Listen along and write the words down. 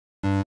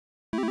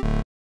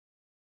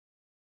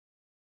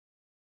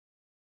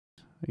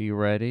Are you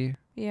ready?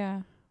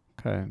 Yeah.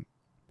 Okay.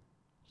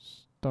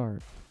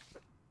 Start.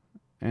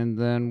 And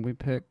then we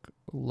pick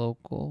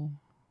local.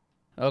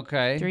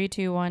 Okay. 3,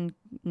 2, 1.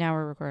 Now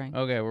we're recording.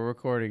 Okay, we're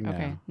recording now.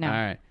 Okay, now.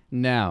 All right.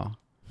 Now.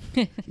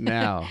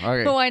 Now.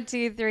 Okay. 1,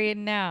 2, 3.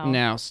 Now.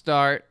 Now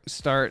start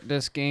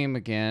this game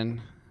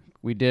again.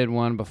 We did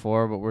one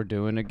before, but we're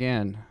doing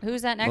again.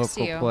 Who's that next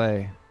to Local you?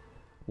 play.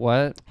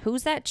 What?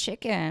 Who's that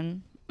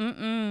chicken? I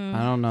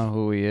don't know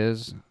who he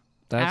is.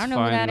 That's I don't know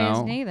fine, who that is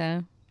though.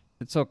 neither.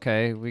 It's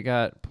okay. We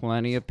got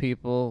plenty of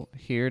people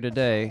here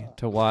today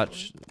to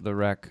watch the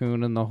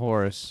raccoon and the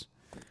horse.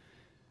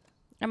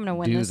 I'm gonna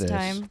win Do this this.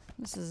 time.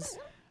 This is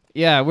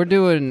Yeah, we're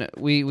doing.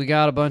 We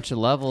got a bunch of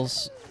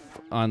levels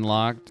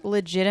unlocked.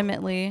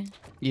 legitimately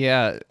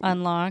Yeah,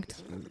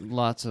 unlocked.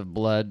 lots of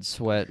blood,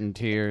 sweat, and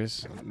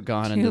tears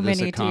gone Too into this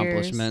many tears.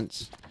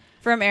 accomplishments.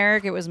 From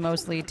Eric, it was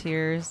mostly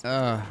tears.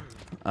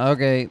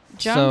 Okay.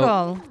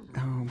 Jungle. So,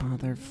 oh,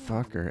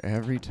 motherfucker!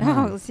 Every Oh,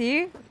 time.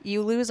 see?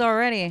 You lose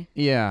already.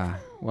 Yeah.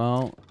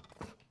 Well,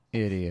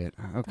 idiot.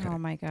 Okay. Oh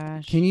my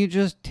gosh. Can you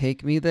just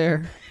take me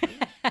there?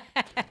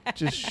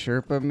 Just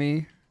Sherpa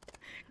me?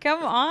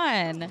 Come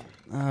on.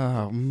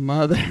 Oh,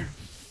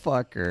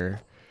 motherfucker.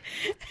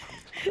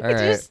 All right.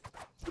 Just-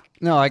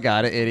 No, I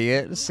got it,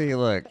 idiot. See,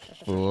 look.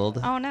 Fooled.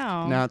 Oh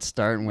no. Now it's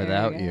starting There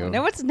without we go. you.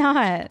 No, it's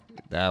not.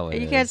 That way.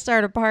 You can't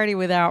start a party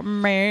without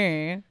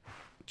me.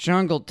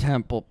 Jungle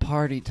Temple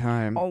party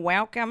time. Oh,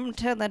 welcome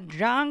to the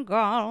jungle.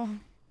 All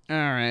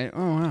right.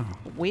 Oh, wow.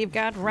 We've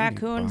got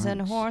raccoons and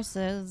bucks.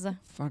 horses.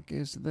 Fuck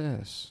is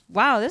this?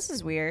 Wow, this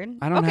is weird.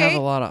 I don't okay. have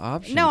a lot of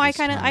options. No, I this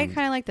kind of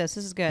time. like this.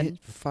 This is good. It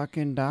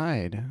fucking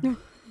died.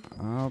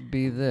 I'll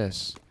be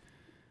this.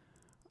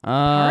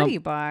 Party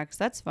box.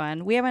 That's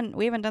fun. We haven't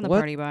done the what-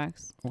 party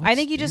box. I what's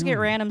think you just get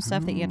doing? random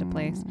stuff that you have to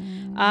place.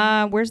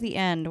 Where's the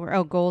end?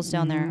 Oh, goals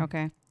down there.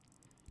 Okay.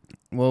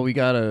 Well, we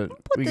gotta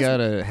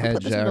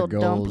hedge this our little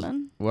goals.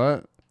 dumpling.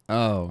 What?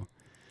 Oh,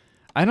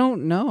 I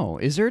don't know.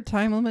 Is there a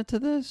time limit to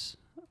this?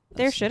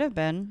 There should have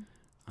been.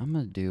 I'm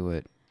gonna do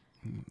it.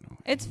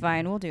 It's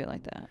fine. We'll do it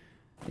like that.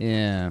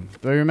 Yeah,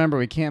 but remember,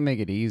 we can't make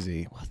it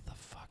easy. What the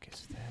fuck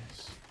is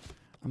this?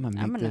 I'm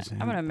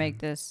gonna make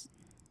this.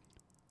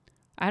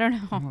 I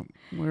don't know.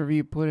 Wherever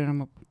you put it, I'm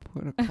gonna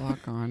put a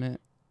clock on it.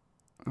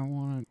 I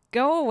want.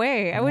 Go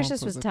away. I wish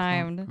this was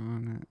timed.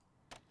 On it.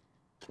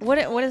 What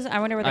is? I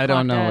wonder what the I clock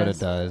don't know does. what it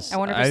does. I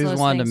wonder if it I just slows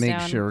wanted to things make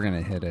down. sure we're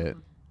gonna hit it.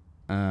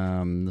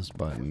 This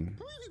button.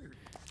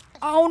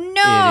 Oh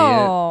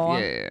no!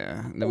 Idiot.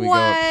 Yeah. Then we go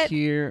What? up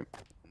here,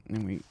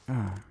 and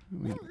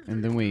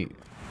then we.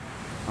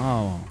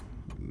 Oh,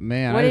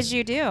 man! What did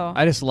you do?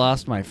 I just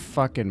lost my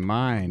fucking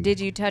mind. Did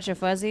you touch a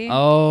fuzzy?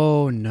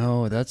 Oh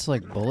no, that's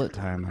like bullet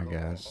time, I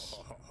guess.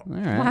 All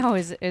right. Wow,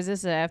 is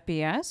this a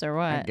FPS or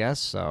what? I guess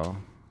so.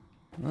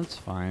 That's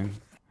fine.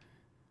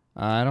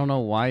 I don't know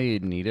why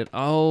you'd need it.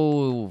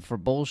 Oh, for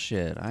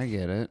bullshit. I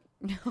get it.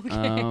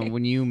 Okay.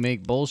 When you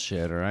make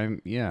bullshit,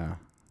 yeah.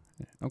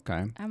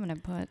 Okay. I'm gonna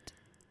put.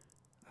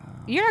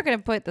 You're not gonna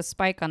put the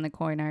spike on the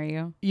coin, are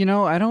you? You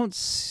know, I don't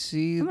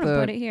see I'm gonna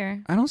put it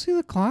here. I don't see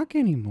the clock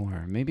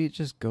anymore. Maybe it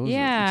just goes.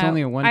 Yeah, It's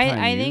only a one-time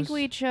I use. think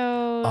we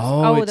chose.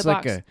 It's the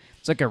like box.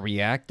 it's like a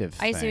reactive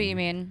I thing. see what you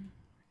mean.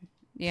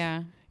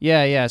 Yeah.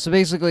 Yeah. So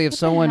basically, if What the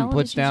someone hell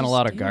puts did you down a just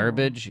lot of do?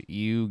 garbage,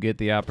 you get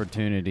the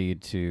opportunity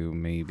to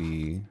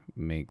maybe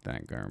make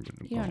that garbage.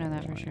 You don't know go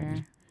that for away.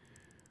 sure.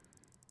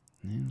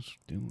 Let's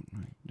do it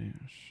like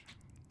this.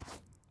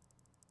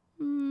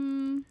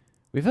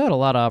 We've had a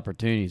lot of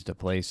opportunities to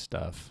play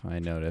stuff, I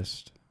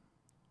noticed.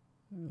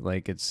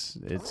 Like, it's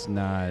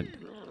not...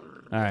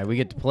 Alright, we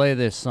get to play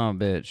this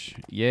bitch.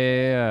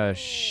 Yeah,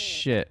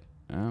 shit.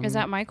 Is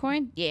that my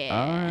coin? Yeah.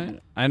 Alright.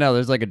 I know,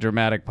 there's like a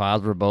dramatic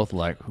pause. We're both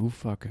like, who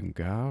fucking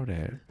got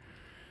it?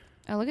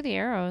 Oh, look at the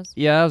arrows.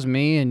 Yeah, that was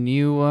me, and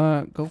you,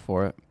 go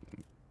for it.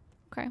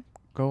 Okay.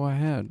 Go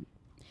ahead.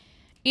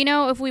 You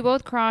know, if we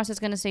both cross, it's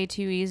gonna say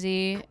too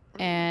easy,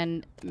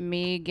 and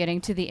me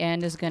getting to the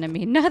end is gonna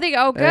mean nothing.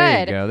 Oh, good. There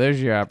you go.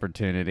 There's your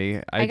opportunity.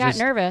 I got just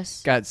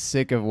nervous. got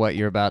sick of what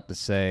you're about to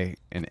say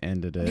and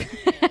ended it.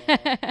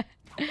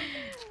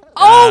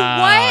 Oh,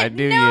 I what?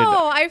 knew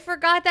No, I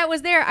forgot that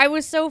was there. I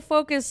was so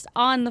focused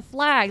on the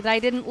flag that I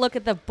didn't look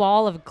at the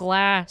ball of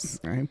glass.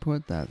 I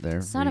put that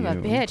there. Son for of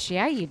a you. bitch.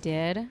 Yeah, you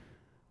did.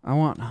 I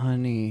want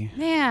honey.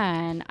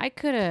 Man, I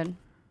could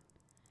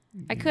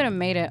have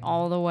made it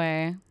all the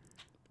way.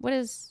 What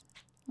is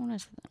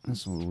this?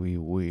 This will be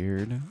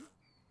weird.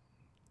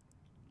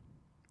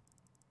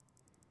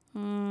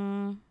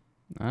 I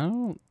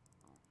don't.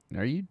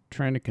 Are you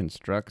trying to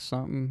construct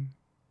something?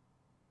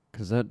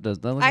 Because that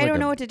look I like don't a-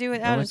 know what to do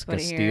with. that I'll looks just like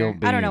put a it steel here.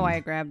 I don't know why beam.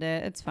 I grabbed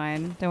it. It's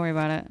fine. Don't worry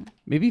about it.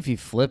 Maybe if you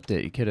flipped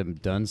it, you could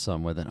have done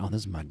something with it. Oh,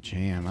 this is my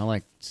jam. I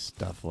like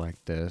stuff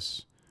like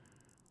this.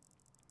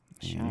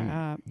 Shut Man,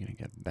 up. You're gonna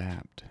get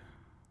bapped.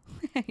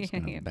 You're It's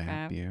gonna gonna get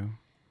bap bapped. you.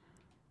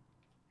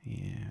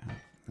 Yeah,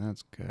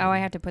 that's good. Oh, I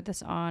have to put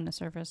this on a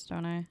surface,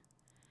 don't I?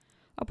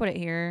 I'll put it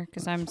here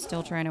because I'm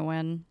still trying to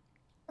win.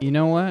 You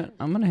know what?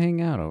 I'm gonna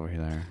hang out over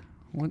there.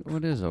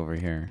 What is over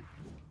here?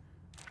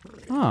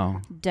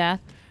 Oh,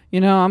 Death. You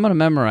know, I'm going to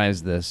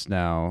memorize this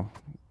now.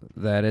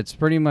 That it's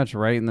pretty much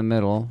right in the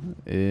middle,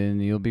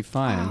 and you'll be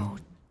fine. Oh,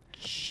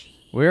 jeez.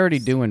 We're already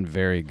doing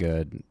very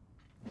good.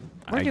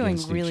 We're doing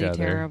against really each other.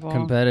 terrible.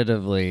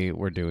 Competitively,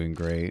 we're doing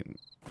great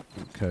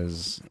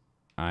because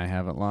I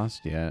haven't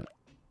lost yet.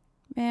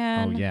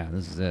 Man. Oh, yeah,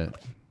 this is it.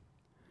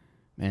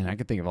 Man, I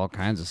could think of all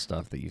kinds of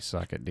stuff that you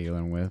suck at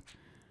dealing with.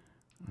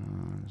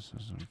 This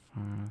is a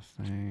fire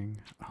thing.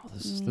 Oh,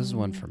 this is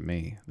one for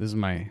me. That's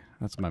my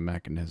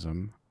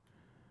mechanism.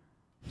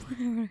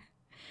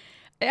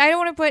 I don't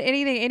want to put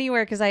anything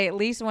anywhere because I at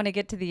least want to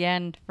get to the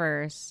end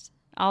first.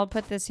 I'll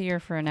put this here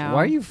for now.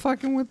 Why are you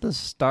fucking with the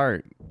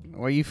start?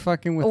 Why are you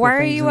fucking with Why the are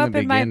things you in up the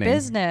in my beginning?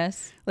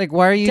 business? Like,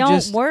 why are you Don't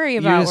just... worry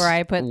you're about just where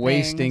I put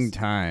wasting things.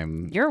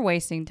 time. You're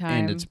wasting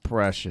time. And it's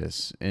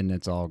precious, and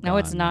it's all gone. No,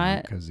 it's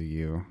not. Because of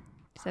you.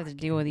 Just have to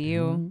deal with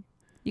you.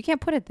 You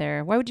can't put it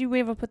there. Why would you be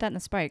able to put that in the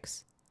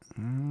spikes?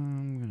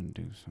 I'm going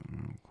to do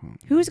something.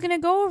 Who's going to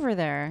go over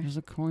there? There's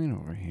a coin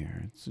over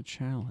here. It's a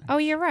challenge. Oh,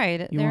 you're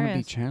right. You there want to be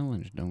is.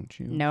 challenged, don't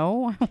you?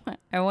 No.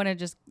 I want to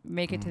just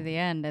make it to the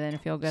end and then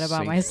feel good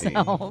about Safety.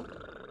 myself.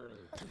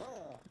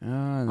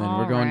 And then All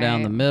we're going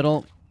down the right.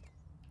 middle.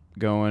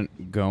 Going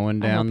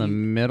down the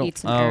middle. Eat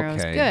some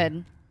arrows.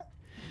 Good.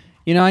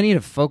 You know, I need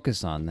to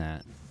focus on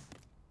that.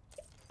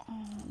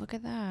 Oh, look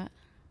at that.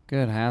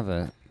 Good, have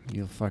it.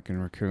 You fucking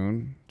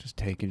raccoon. Just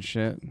taking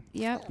shit.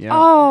 Yep. Yep.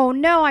 Oh,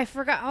 no, I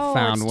forgot. Oh,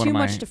 Found it's one too of my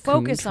much to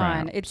focus coon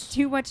on. traps. It's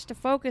too much to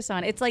focus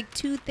on. It's like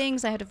 2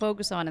 things I had to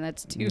focus on, and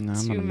that's too I'm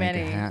gonna many.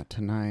 make a hat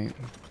tonight.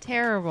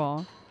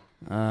 Terrible.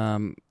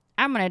 I'm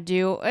going to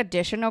do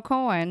additional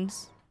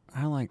coins.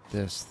 I like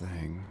this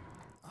thing.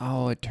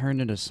 Oh, it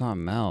turned into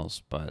something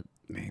else, but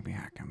maybe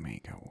I can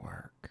make it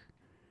work.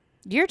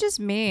 You're just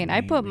mean.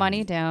 I put Maybe.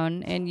 money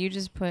down, and you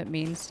just put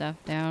mean stuff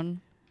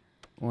down.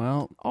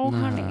 Well, Oh,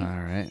 honey. all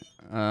right.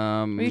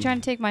 Were you trying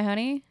to take my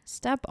honey?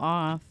 Step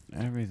off.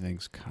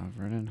 Everything's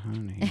covered in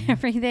honey.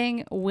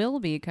 Everything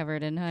will be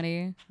covered in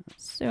honey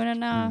soon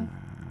enough.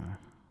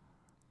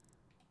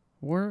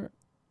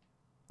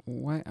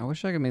 Why? I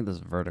wish I could make this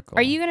vertical.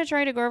 Are you going to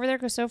try to go over there?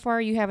 Because so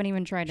far you haven't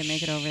even tried to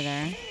make it over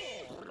there.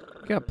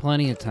 We got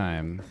plenty of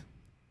time.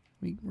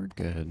 We're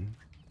good.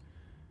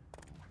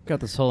 Got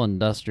this whole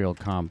industrial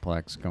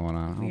complex going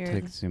on. Weird. I'll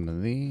take some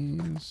of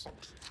these.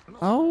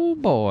 Oh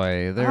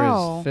boy, there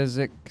is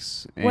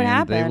physics, and What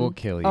happened? they will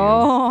kill you.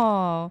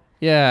 Oh.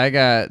 Yeah, I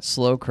got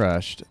slow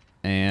crushed,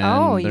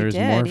 and You there's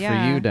did, more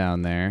yeah. for you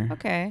down there.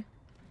 Okay.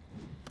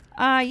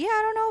 Yeah,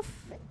 I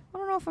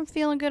don't know if I'm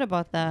feeling good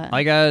about that. All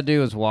I gotta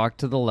do is walk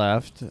to the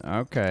left.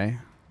 Okay,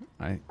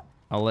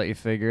 I'll let you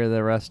figure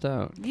the rest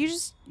out.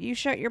 You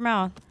shut your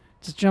mouth.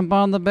 Just jump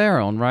on the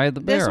barrel and ride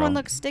the barrel. This one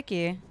looks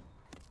sticky.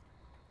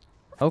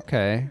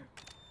 Okay.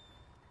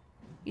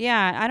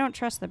 Yeah, I don't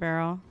trust the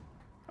barrel.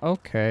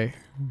 Okay.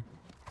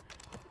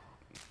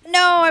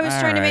 No, I was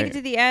trying to make Alright. it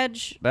to the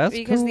edge That's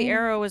because the cool.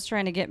 arrow was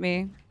trying to get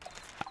me.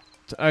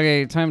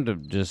 Okay, time to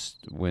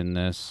just win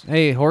this.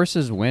 Hey, horse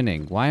is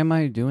winning. Why am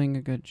I doing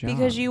a good job?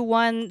 Because you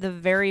won the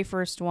very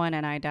first one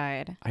and I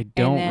died. I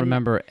don't then-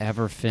 remember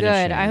ever finishing.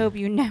 Good. I hope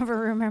you never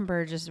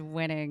remember just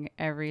winning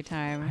every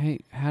time.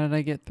 How did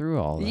I get through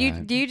all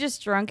that? Do you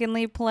just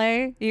drunkenly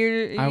play?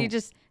 You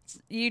just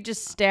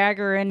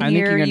stagger in I think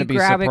here. you're You gonna be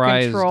grab a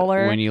surprised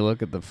controller. when you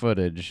look at the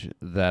footage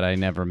that I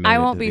never made. I it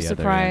won't to be the other end.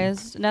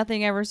 surprised.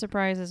 Nothing ever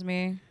surprises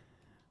me.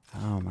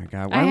 Oh my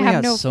god! I Why do we have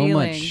got no so much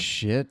feeling.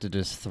 shit to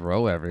just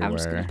throw everywhere? I'm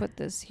just gonna put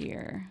this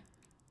here.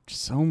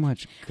 So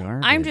much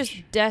garbage. I'm just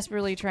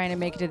desperately trying to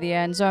make it to the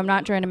end, so I'm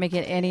not trying to make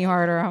it any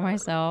harder on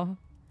myself.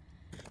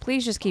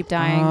 Please just keep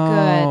dying.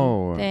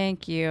 Oh. Good.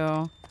 Thank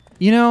you.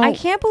 You know, I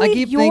can't believe I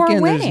keep you're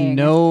thinking winning. there's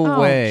no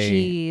way.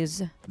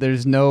 Jeez.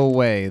 There's no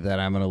way that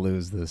I'm gonna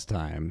lose this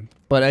time.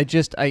 But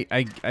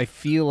I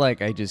feel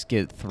like I just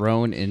get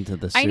thrown into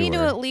the sewer. I need to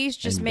at least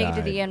just and make it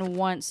to die. the end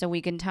once so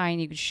we can tie and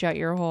you can shut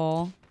your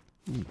hole.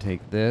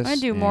 Take this. I'm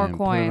gonna do more and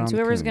put it coins. on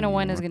Whoever's gonna Raccoon.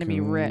 win is gonna be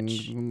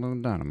rich.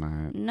 Raccoon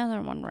Dynamite.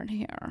 Another one right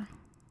here.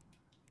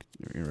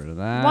 Get rid of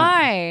that.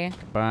 Why?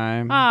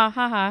 Bye. Ha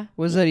ha ha.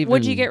 What was that even?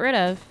 What'd you get rid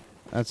of?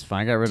 That's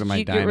fine. I got rid of my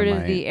you get dynamite. rid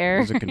of the air?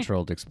 It was a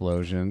controlled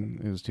explosion.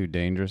 It was too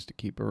dangerous to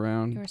keep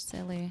around. You're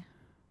silly.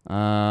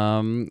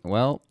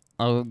 Well,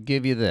 I'll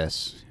give you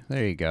this.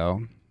 There you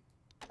go.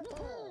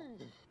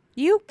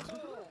 You?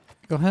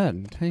 Go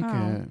ahead, take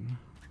Oh. it.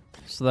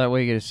 So that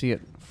way you get to see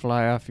it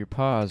fly off your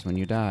paws when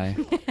you die.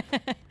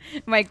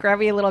 My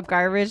grubby little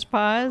garbage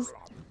paws.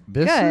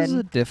 This Good. is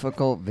a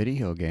difficult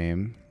video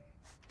game.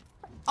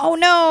 Oh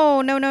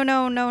no, no, no,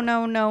 no, no,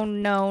 no, no,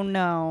 no,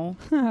 no.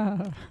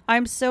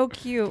 I'm so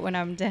cute when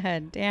I'm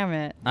dead. Damn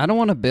it. I don't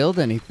want to build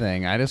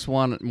anything. I just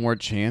want more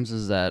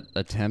chances at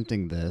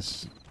attempting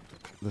this.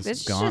 This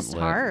This is gauntlet. just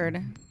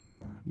hard.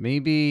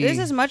 Maybe This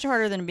is much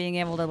harder than being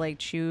able to like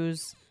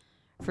choose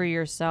for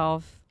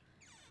yourself.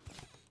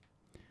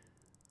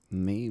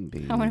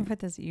 maybe. I want to put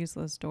this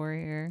useless door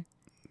here.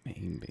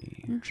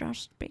 Maybe.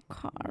 Just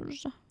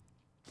because.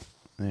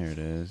 There it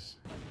is.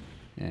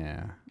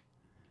 Yeah.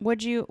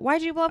 Why'd you blow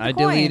up the I coins?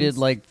 deleted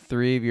like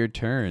 3 of your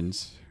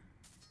turns.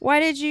 Why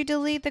did you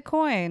delete the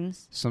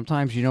coins?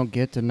 Sometimes you don't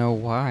get to know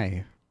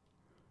why.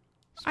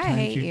 Sometimes I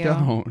hate you.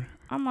 Don't.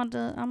 I'm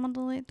gonna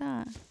delete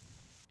that.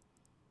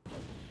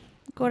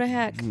 Go to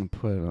heck. I'm gonna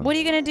put What are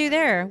you gonna do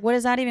there? What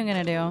is that even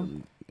gonna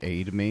do?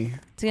 aid me.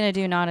 It's gonna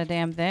do not a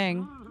damn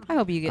thing. I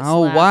hope you get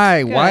Oh, slapped.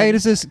 why? Good. Why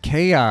is this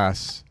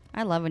chaos?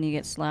 I love when you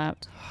get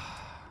slapped.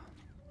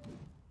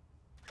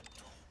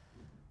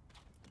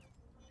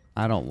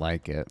 I don't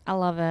like it. I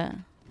love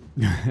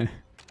it.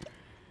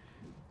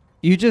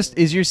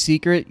 Is your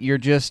secret, you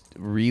just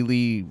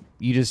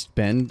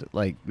spend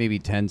like maybe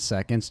 10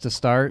 seconds to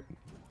start?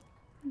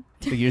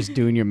 Like you're just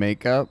doing your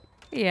makeup?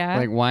 Yeah.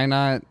 Like, why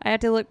not? I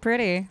had to look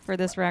pretty for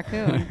this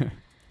raccoon.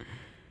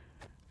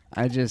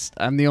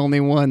 I'm the only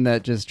one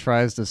that just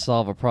tries to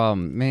solve a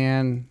problem.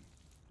 Man,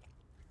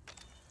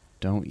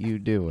 don't you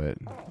do it.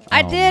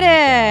 I Oh did my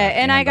it, God.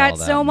 and I all got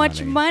that so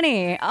much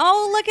money.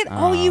 Oh, look at!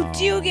 Oh, you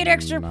do get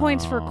extra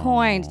points for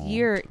coins.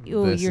 You're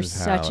This is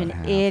such how an it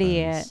happens.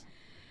 idiot.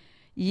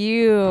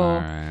 You All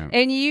right.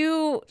 and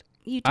you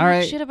talk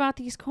right. shit about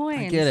these coins.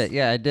 I get it.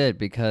 Yeah, I did,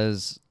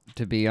 because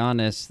to be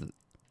honest,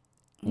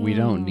 we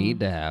don't need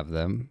to have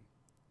them.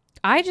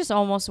 I just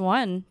almost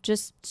won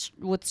just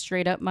with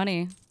straight up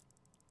money.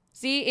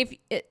 See, if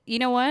you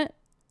know what,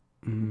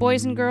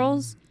 boys and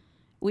girls,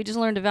 we just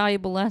learned a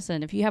valuable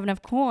lesson. If you have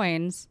enough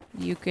coins,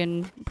 you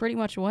can pretty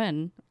much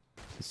win.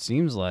 It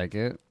seems like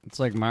it. It's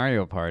like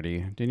Mario Party.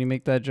 Didn't you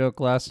make that joke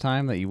last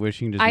time that you wish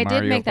you can just I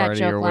Mario did make that Party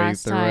joke your way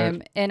last through time,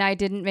 it? and I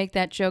didn't make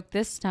that joke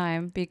this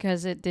time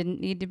because it didn't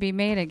need to be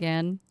made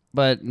again.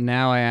 But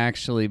now I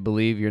actually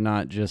believe you're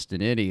not just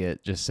an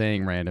idiot just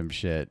saying random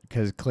shit,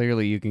 because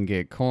clearly you can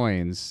get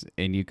coins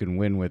and you can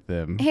win with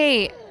them.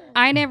 Hey,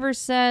 I never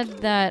said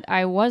that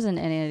I wasn't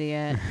an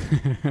idiot.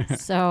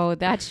 So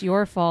that's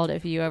your fault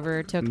if you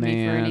ever took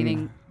me for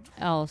anything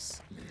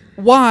else.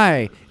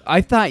 Why?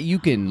 I thought you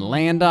can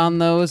land on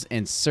those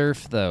and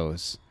surf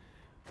those.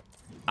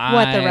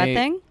 What, the red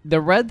thing? The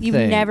red You've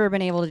thing. never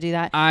been able to do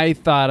that. I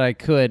thought I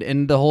could,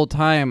 and the whole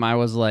time I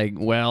was like,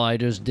 well, I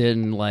just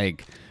didn't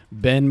like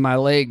bend my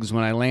legs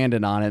when I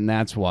landed on it, and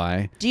that's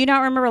why. Do you not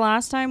remember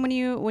last time when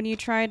you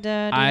tried to do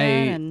that?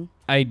 And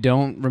I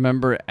don't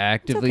remember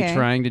actively okay.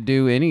 trying to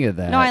do any of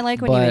that. No, I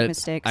like when you make but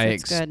mistakes. I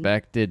That's good.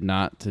 expected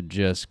not to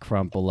just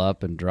crumple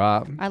up and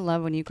drop. I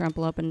love when you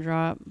crumple up and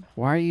drop.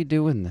 Why are you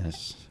doing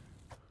this?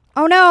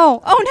 Oh no!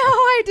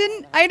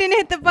 Oh no! I didn't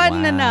hit the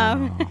button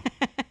enough.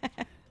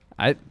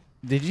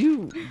 Did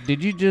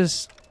you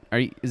just?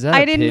 Is that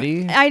I a didn't.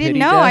 pity? I didn't Pity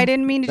know. death? I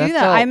didn't mean to do that.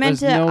 felt- I meant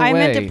to. there's no I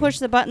meant to way. push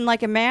the button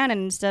like a man,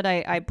 and instead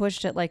I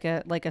pushed it like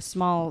a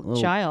small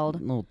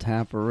child. Little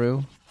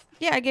taparoo.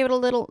 Yeah, I gave it a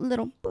little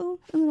boo,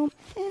 a little.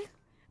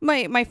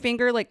 My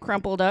finger like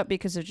crumpled up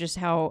because of just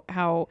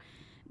how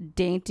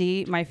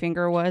dainty my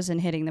finger was in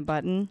hitting the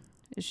button.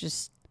 It's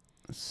just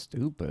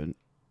Stupid.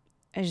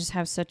 I just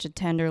have such a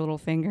tender little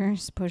finger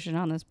just pushing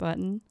on this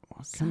button.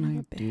 What Son can of I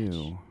a bitch.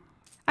 do?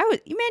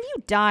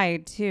 You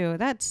died too.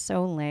 That's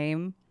so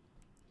lame.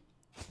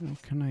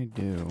 What can I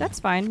do? That's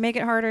fine. Make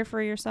it harder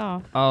for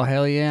yourself. Oh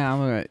hell yeah! I'm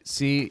gonna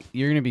see.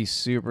 You're gonna be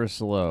super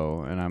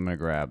slow, and I'm gonna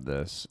grab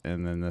this,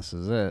 and then this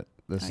is it.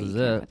 This Oh, is you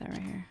can it. put that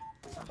right here.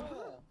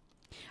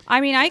 I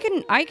mean, I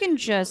can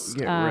just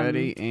Get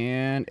ready,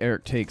 and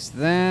Eric takes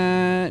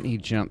that. He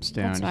jumps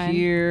down That's fine.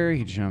 here.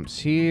 He jumps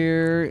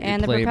here.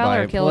 And the play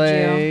propeller by killed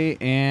play,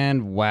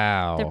 and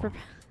wow. The prop-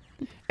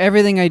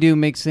 Everything I do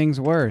makes things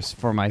worse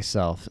for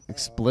myself,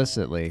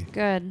 explicitly.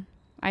 Good.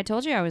 I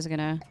told you I was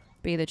gonna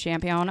be the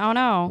champion. Oh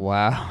no.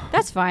 Wow.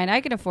 That's fine. I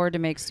can afford to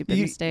make stupid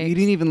mistakes. You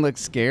didn't even look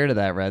scared of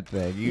that red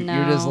thing. You're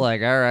just No.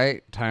 like, all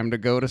right, time to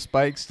go to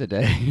Spikes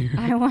today.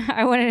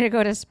 I wanted to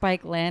go to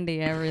Spike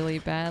Landia really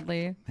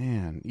badly.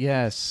 Man,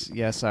 yes,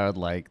 I would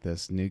like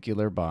this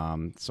nuclear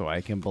bomb so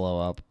I can blow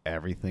up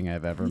everything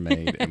I've ever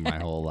made in my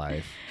whole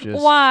life.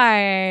 Just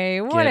Why?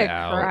 What get a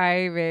out.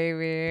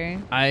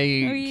 crybaby. I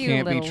You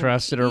can't be little-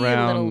 trusted you little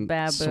around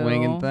baboo.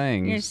 swinging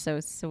things. You're so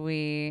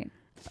sweet.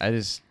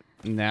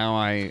 Now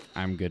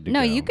I'm good to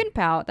No, go. you can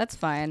pout. That's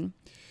fine.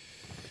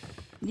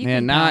 You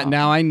Man, can pout.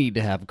 now I need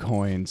to have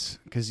coins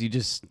because you're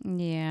just oh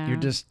my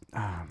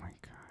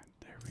god,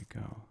 there we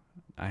go.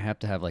 I have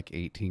to have like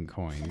 18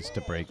 coins to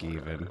break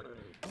even.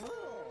 All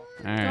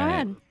right. Go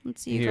ahead.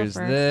 Let's see you Here's go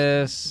first.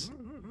 this.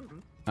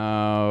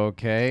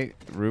 Okay,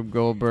 Rube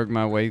Goldberg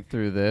my way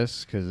through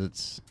this because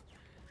it's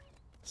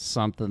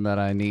something that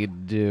I need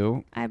to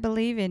do. I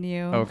believe in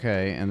you.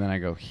 Okay, and then I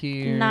go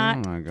here. Not-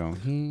 And I go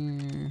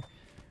here.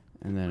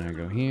 And then I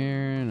go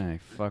here, and I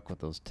fuck with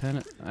those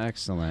tenants.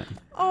 Excellent.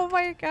 Oh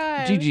my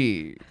god.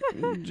 GG.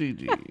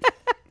 GG.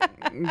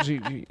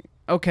 GG.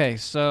 Okay,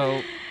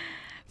 so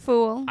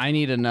Fool. I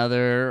need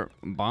another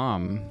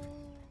bomb.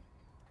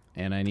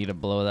 And I need to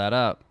blow that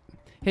up.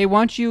 Hey,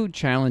 why don't you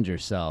challenge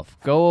yourself?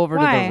 Go over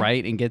to Why? the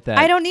right and get that.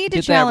 I don't need to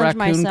get challenge that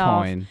raccoon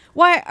myself. Coin.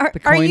 Why The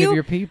are coin you of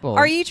your people.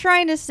 Are you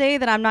trying to say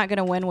that I'm not going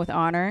to win with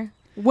honor?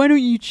 Why don't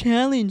you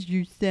challenge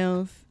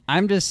yourself?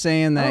 I'm just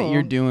saying that Oh.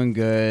 you're doing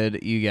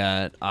good. You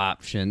got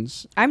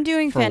options. I'm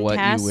doing For what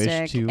you wish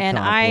fantastic, to and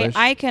accomplish.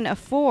 I can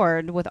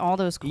afford with all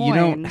those coins. You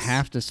don't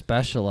have to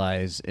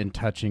specialize in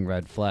touching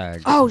red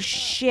flags. Oh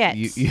shit!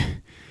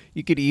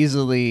 You could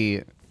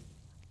easily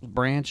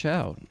branch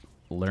out,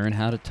 learn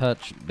how to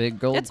touch big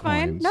gold It's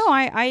coins. fine. No,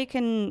 I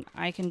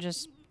can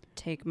just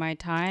take my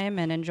time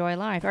and enjoy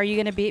life. Are you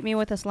gonna beat me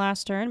with this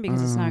last turn?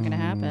 Because it's not gonna I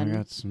happen.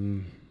 got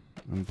some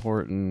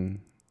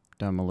important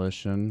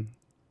demolition.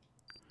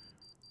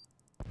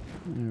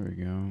 There we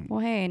go. Well,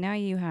 hey, now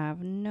you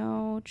have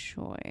no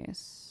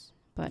choice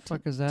but fuck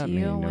to does that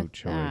deal mean, no with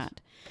choice?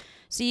 that.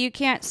 So you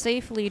can't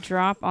safely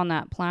drop on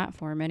that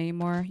platform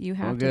anymore. You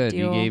have Oh, to good.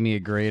 deal. You gave me a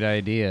great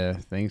idea.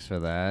 Thanks for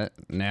that.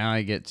 Now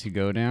I get to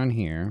go down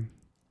here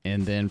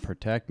and then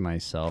protect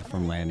myself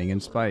from landing in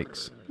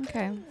spikes.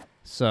 Okay.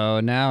 So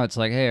now it's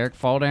like, hey, Eric,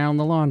 fall down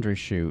the laundry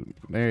chute.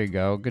 There you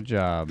go. Good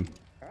job.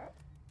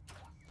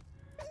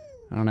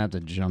 I don't have to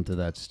jump through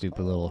that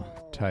stupid little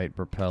tight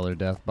propeller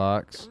death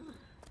box.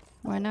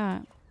 Why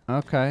not?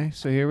 Okay,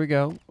 so here we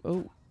go.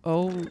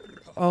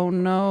 Oh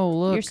no,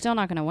 look. You're still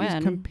not gonna win.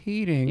 He's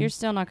competing. You're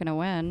still not gonna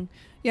win.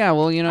 Yeah,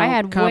 well, you know, I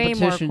had way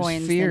more competition's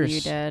coins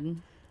fierce. than you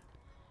did.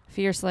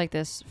 Fierce like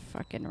this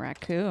fucking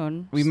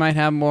raccoon. We might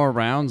have more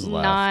rounds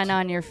left. None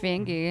on your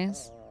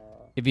fingies.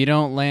 If you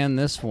don't land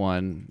this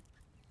one,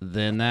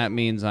 then that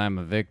means I'm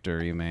a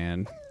victory,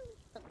 man.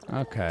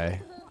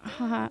 Okay.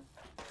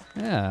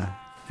 Yeah.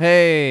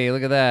 Hey,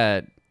 look at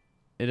that.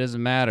 It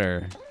doesn't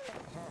matter.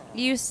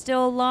 You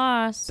still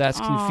lost. That's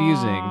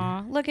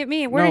confusing. Look at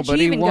me. Where No, did but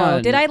you he even go?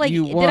 won. Did I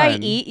You did I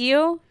won. eat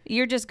you?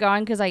 You're just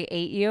gone because I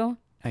ate you,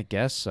 I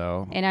guess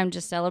so. and I'm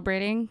just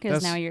celebrating because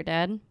That's- now you're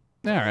dead.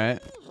 All right.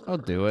 I'll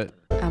do it.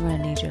 I'm gonna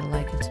need you to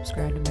like and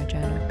subscribe to my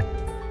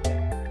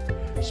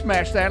channel.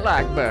 Smash that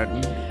like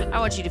button. I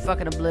want you to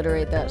fucking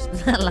obliterate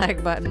that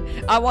like button.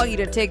 I want you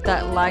to take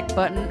that like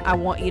button. I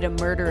want you to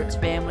murder its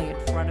family in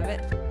front of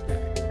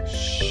it.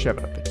 Shove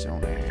it up its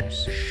own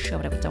ass. Shove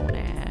it up its own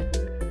ass.